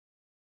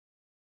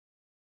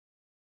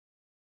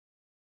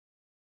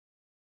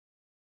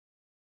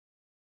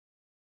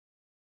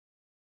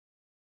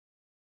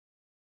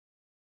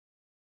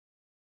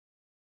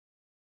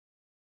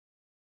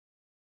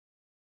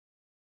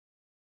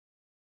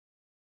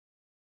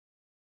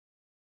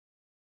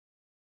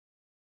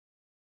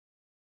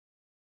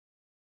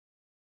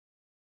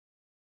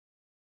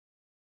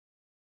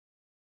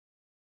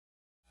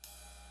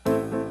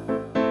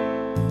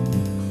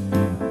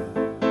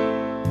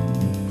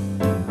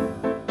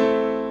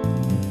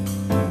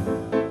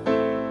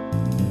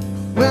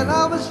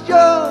was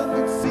young,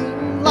 it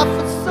seemed life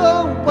was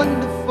so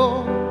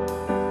wonderful.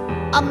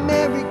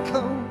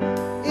 America,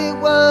 it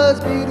was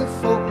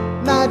beautiful,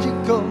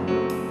 magical.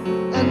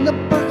 And the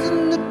birds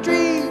in the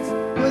trees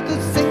were the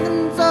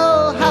singing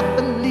so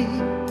happily,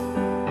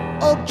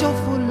 oh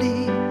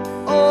joyfully,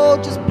 oh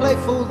just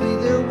playfully,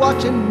 they're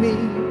watching me.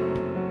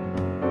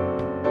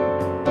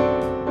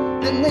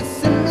 Then they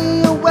send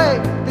me away,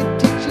 they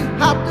teach you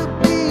how to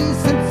be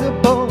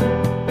sensible,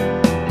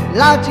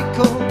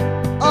 logical,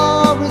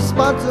 or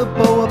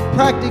responsible, or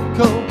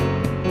practical.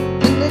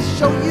 And they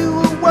show you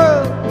a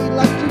world we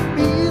like to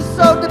be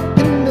so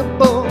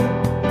dependable,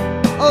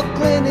 or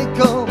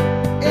clinical,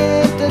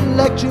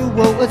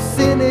 intellectual, or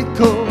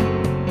cynical.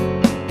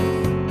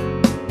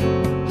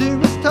 There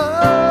is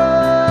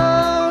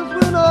times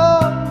when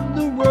all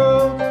the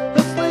world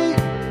asleep,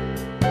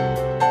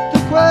 the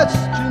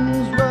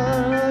questions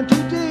run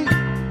too deep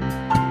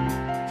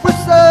for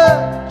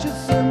such a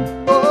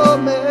simple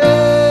man.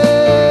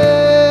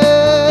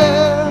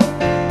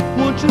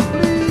 Won't you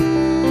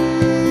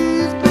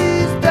please,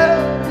 please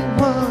tell me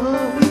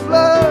what we've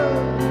learned?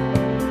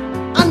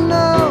 I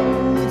know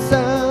it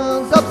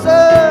sounds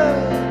absurd,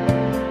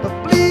 but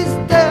please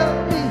tell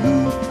me who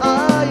I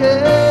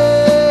am.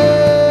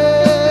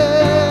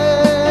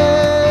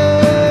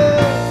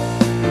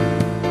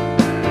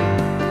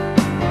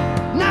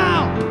 Now,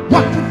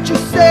 what would you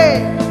say?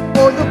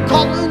 Or they're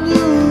calling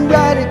you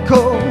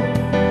radical,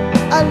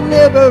 a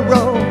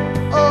liberal,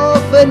 a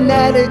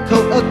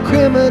fanatical, a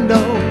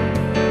criminal.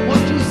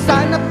 Won't you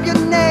sign up your